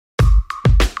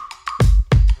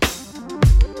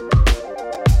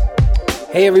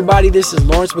Hey everybody, this is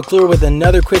Lawrence McClure with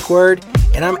another quick word,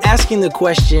 and I'm asking the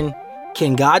question,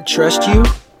 can God trust you?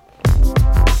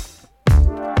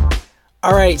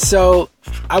 All right, so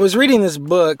I was reading this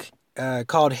book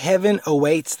called Heaven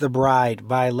Awaits the Bride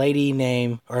by a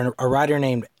writer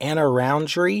named Anna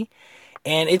Roundtree,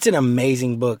 and it's an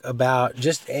amazing book about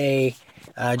just a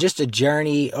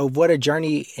journey of what a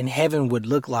journey in heaven would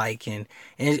look like, and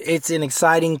it's an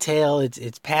exciting tale.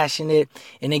 It's passionate,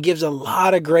 and it gives a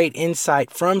lot of great insight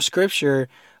from Scripture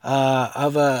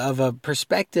of a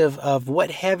perspective of what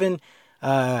heaven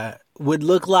would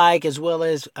look like, as well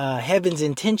as heaven's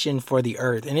intention for the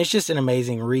earth. And it's just an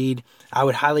amazing read. I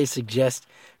would highly suggest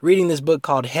reading this book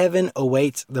called Heaven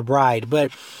Awaits the Bride.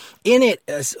 But in it,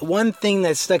 one thing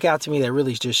that stuck out to me that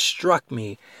really just struck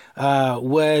me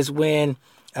was when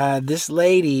this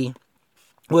lady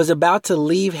was about to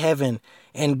leave heaven,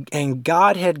 and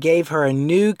God had gave her a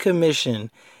new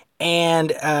commission,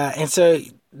 and so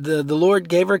the Lord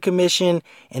gave her a commission,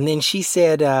 and then she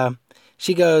said,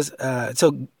 she goes,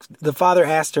 so the Father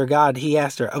asked her, he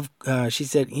asked her, she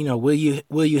said, will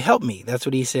you help me? That's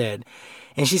what he said.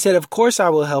 And she said, of course I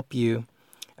will help you.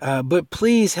 But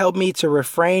please help me to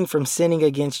refrain from sinning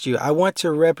against you. I want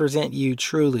to represent you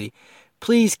truly.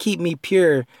 Please keep me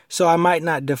pure so I might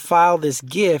not defile this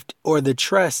gift or the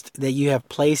trust that you have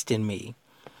placed in me.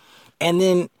 And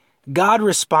then God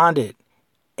responded,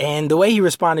 and the way he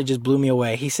responded just blew me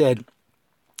away. She said,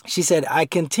 I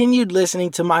continued listening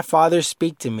to my Father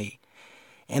speak to me.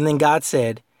 And then God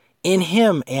said, in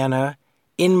him, Anna,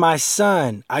 in my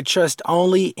Son, I trust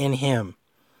only in him.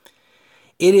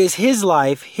 It is his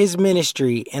life, his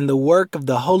ministry, and the work of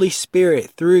the Holy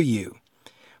Spirit through you.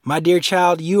 My dear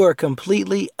child, you are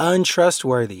completely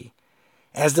untrustworthy.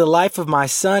 As the life of my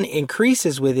Son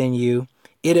increases within you,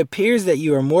 it appears that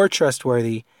you are more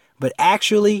trustworthy, but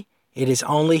actually, it is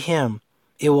only him.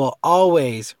 It will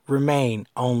always remain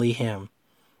only him.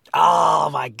 Oh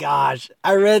my gosh.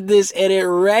 I read this and it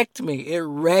wrecked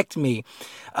me.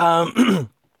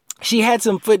 She had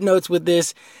some footnotes with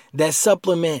this that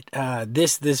supplement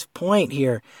this point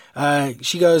here.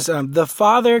 She goes, the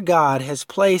Father God has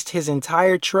placed his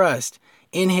entire trust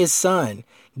in his Son,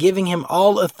 giving him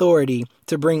all authority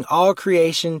to bring all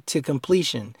creation to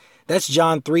completion. That's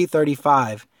John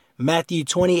 3:35, Matthew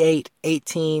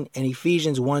 28:18, and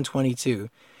Ephesians 1:22.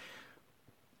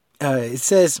 It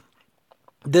says,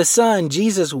 the Son,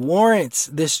 Jesus, warrants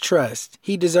this trust.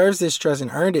 He deserves this trust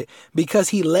and earned it because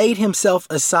he laid himself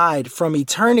aside from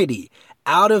eternity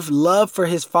out of love for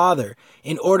his Father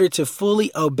in order to fully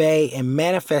obey and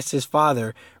manifest his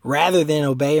Father rather than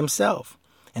obey himself.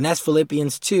 And that's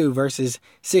Philippians 2, verses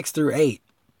 6-8.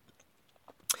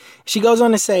 She goes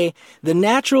on to say, the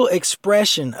natural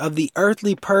expression of the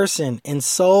earthly person in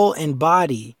soul and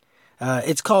body,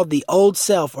 it's called the old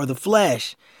self or the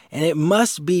flesh, and it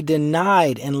must be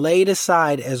denied and laid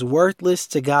aside as worthless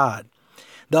to God.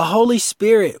 The Holy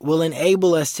Spirit will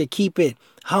enable us to keep it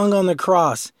hung on the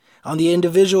cross, on the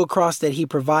individual cross that he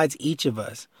provides each of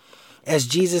us, as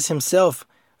Jesus himself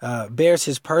bears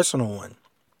his personal one.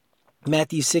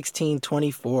 Matthew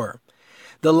 16:24.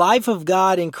 The life of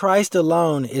God in Christ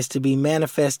alone is to be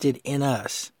manifested in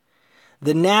us.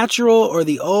 The natural or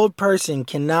the old person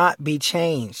cannot be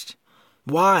changed.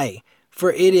 Why?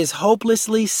 For it is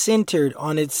hopelessly centered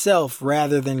on itself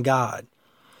rather than God.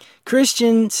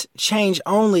 Christians change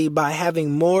only by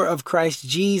having more of Christ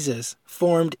Jesus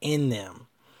formed in them.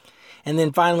 And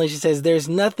then finally she says, there's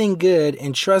nothing good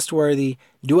and trustworthy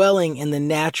dwelling in the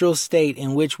natural state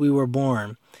in which we were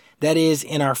born, that is,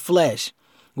 in our flesh,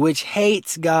 which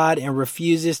hates God and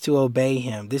refuses to obey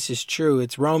him. This is true.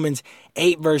 It's Romans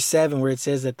 8, verse 7, where it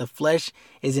says that the flesh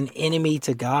is an enemy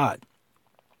to God.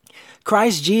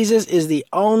 Christ Jesus is the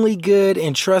only good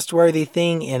and trustworthy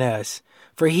thing in us,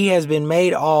 for he has been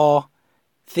made all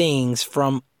things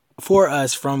for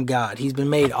us from God. He's been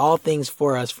made all things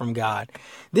for us from God.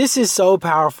 This is so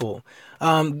powerful.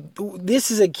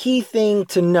 This is a key thing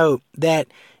to note, that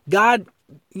God,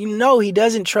 he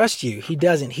doesn't trust you. He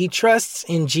doesn't. He trusts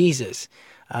in Jesus.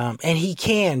 And he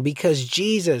can, because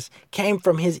Jesus came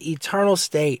from his eternal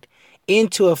state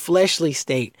into a fleshly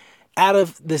state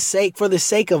for the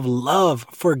sake of love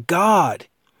for God,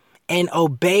 and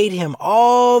obeyed him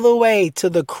all the way to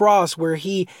the cross, where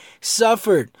he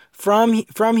suffered from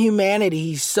humanity.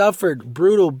 He suffered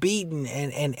brutal beating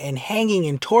and hanging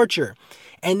and torture.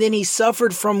 And then he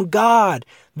suffered from God,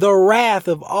 the wrath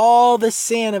of all the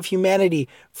sin of humanity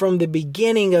from the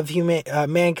beginning of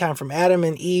mankind, from Adam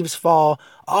and Eve's fall,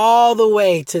 all the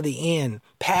way to the end,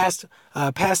 past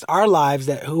our lives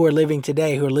who are living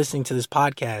today, who are listening to this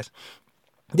podcast.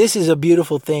 This is a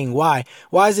beautiful thing. Why?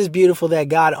 Why is this beautiful that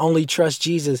God only trusts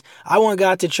Jesus? I want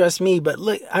God to trust me. But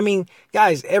look, I mean,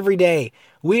 guys, every day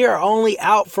we are only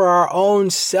out for our own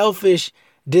selfish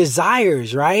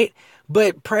desires, right?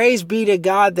 But praise be to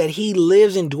God that he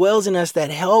lives and dwells in us,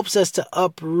 that helps us to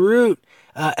uproot,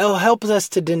 helps us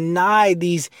to deny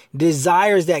these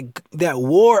desires that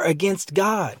war against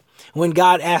God. When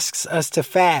God asks us to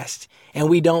fast, and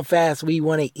we don't fast, we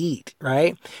want to eat,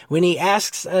 right? When he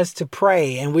asks us to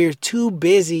pray and we're too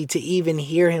busy to even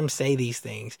hear him say these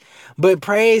things. But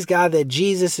praise God that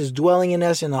Jesus is dwelling in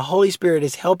us and the Holy Spirit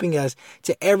is helping us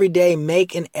to every day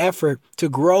make an effort to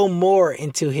grow more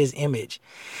into his image.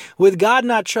 With God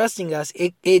not trusting us,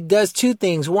 it does two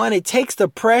things. One, it takes the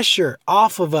pressure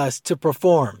off of us to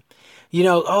perform.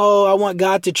 Oh, I want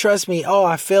God to trust me. Oh,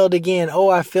 I failed again. Oh,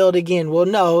 I failed again. Well,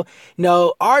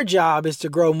 no, our job is to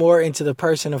grow more into the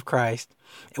person of Christ,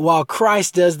 while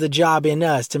Christ does the job in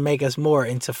us to make us more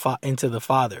into the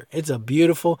Father. It's a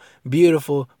beautiful,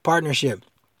 beautiful partnership.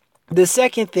 The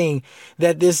second thing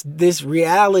that this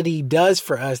reality does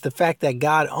for us, the fact that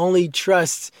God only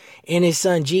trusts in his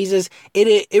son Jesus,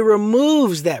 it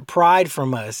removes that pride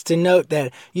from us to note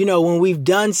that, when we've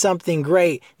done something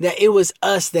great, that it was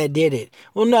us that did it.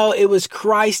 Well, no, it was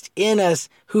Christ in us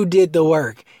who did the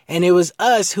work. And it was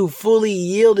us who fully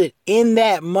yielded in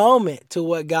that moment to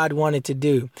what God wanted to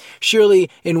do. Surely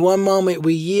in one moment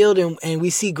we yield and we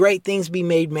see great things be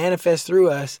made manifest through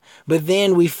us, but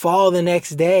then we fall the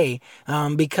next day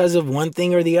because of one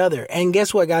thing or the other. And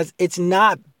guess what, guys?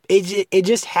 It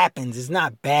just happens. It's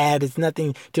not bad. It's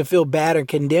nothing to feel bad or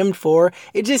condemned for.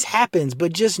 It just happens.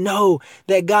 But just know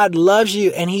that God loves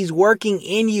you and he's working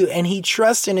in you and he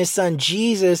trusts in his son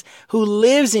Jesus who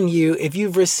lives in you if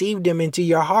you've received him into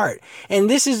your heart. And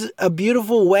this is a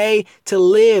beautiful way to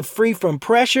live free from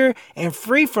pressure and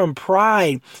free from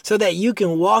pride so that you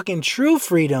can walk in true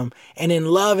freedom and in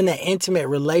love in an intimate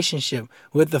relationship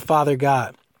with the Father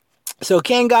God. So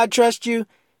can God trust you?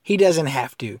 He doesn't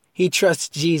have to. He trusts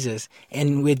Jesus.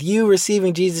 And with you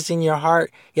receiving Jesus in your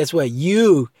heart, guess what?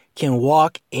 You can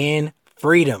walk in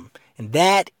freedom. And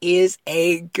that is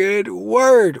a good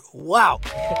word. Wow.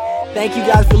 Thank you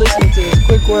guys for listening to this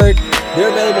quick word.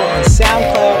 They're available on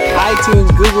SoundCloud,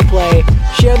 iTunes, Google Play.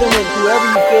 Share them with whoever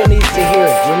you feel needs to hear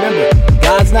it. Remember,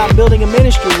 God's not building a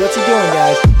ministry. What's he doing,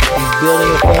 guys? He's building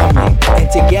a family. And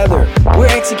together,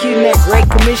 we're executing that great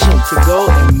commission to go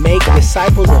and make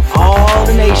disciples of all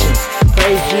the nations.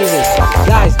 Praise Jesus.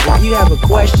 Guys, if you have a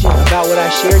question about what I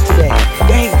shared today,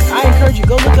 I encourage you,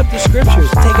 go look up the scriptures.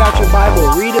 Take out your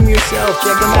Bible. Read them yourself.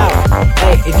 Check them out.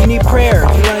 Hey, if you need prayer,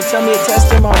 if you want to tell me a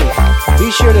testimony, be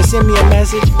sure to send me a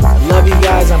message. I love you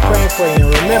guys. I'm praying for you.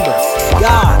 And remember,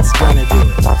 God's going to do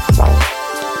it.